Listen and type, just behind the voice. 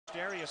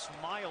Darius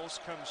Miles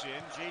comes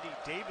in. J.D.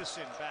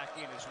 Davison back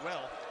in as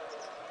well.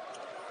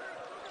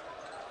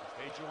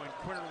 They join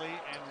Quinterly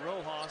and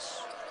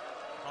Rojas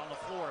on the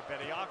floor.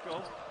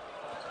 Bediako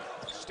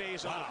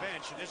stays on the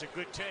bench, and there's a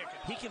good take.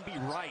 He can be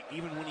right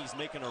even when he's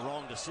making a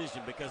wrong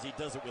decision because he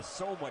does it with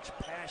so much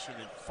passion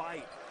and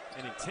fight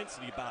and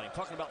intensity about him.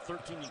 Talking about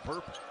 13 in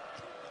purple.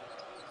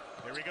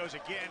 There he goes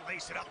again,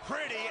 lace it up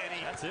pretty,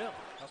 and that's him.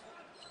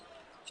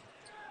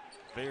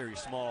 Very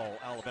small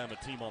Alabama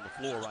team on the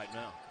floor right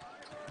now.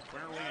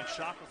 Quinterly and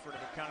Shackelford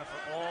have accounted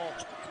for all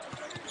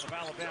of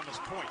Alabama's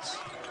points.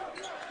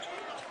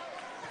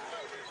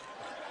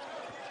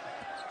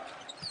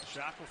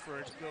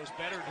 Shackelford goes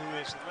better to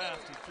his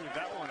left. He threw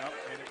that one up,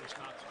 and it was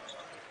not.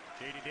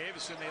 J.D.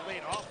 Davison, they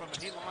laid off him,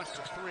 and he launched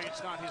a three.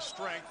 It's not his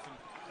strength, and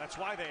that's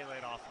why they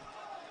laid off him.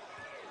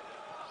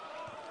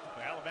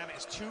 But Alabama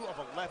is 2 of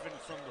 11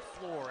 from the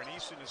floor, and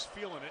Eason is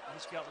feeling it.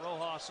 He's got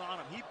Rojas on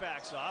him. He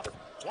backs off.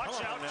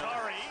 Watch out,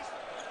 Tari.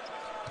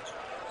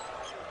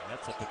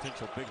 That's a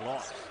potential big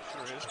loss.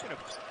 Sure is. Been a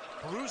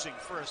bruising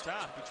first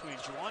half between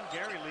Juwan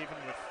Gary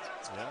leaving with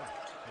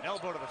an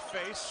elbow to the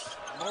face,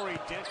 Maury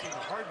denting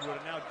the hardwood,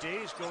 and now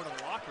Days going to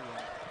the locker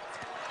room.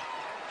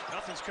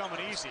 Nothing's coming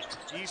easy.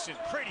 Eason,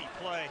 pretty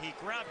play. He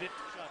grabbed it,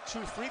 got 2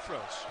 free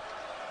throws.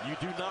 You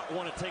do not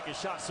want to take a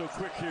shot so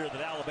quick here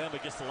that Alabama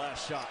gets the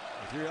last shot.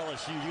 If you're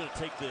LSU, you're going to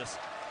take this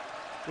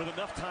with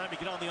enough time to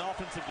get on the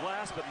offensive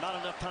glass, but not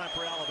enough time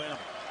for Alabama.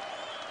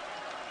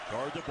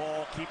 Guard the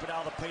ball, keep it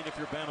out of the paint if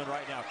you're Bama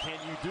right now. Can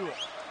you do it?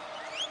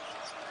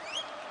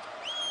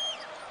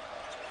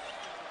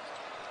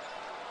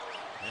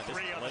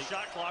 3 on the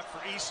shot clock for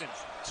Eason.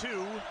 2,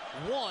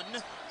 1.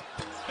 The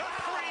 3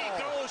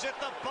 goes at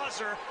the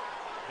buzzer.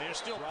 They're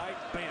still right,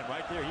 bam,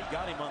 right there. He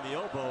got him on the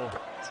elbow.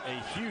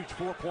 A huge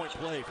 4-point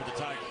play for the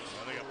Tigers.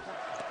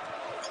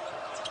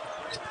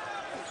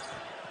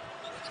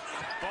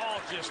 Ball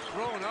just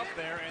thrown up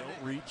there and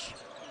don't reach.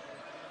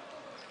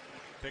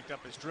 Picked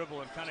up his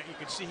dribble and you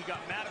can see he got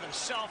mad at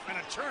himself, and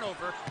a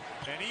turnover.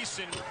 And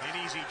Eason,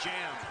 an easy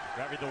jam.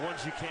 Gravity, the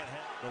ones you can't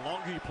have. The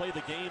longer you play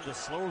the game, the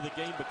slower the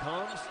game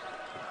becomes.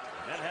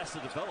 That has to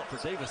develop for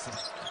Davison.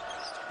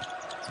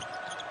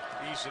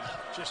 Eason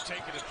just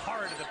taking it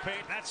hard to the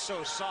paint. That's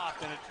so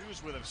soft, and it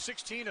was with him.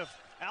 16 of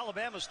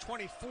Alabama's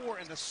 24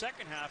 in the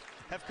second half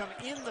have come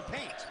in the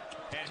paint.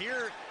 And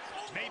here,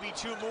 maybe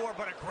 2 more,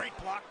 but a great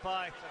block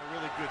by. A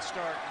really good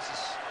start.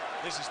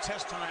 This is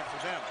test time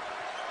for them.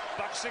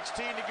 Buck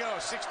 16 to go.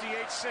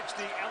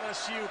 68-60.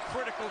 LSU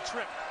critical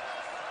trip.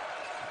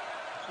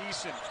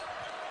 Eason.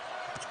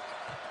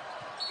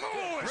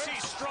 Oh, is he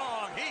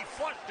strong? He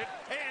flushed it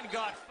and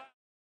got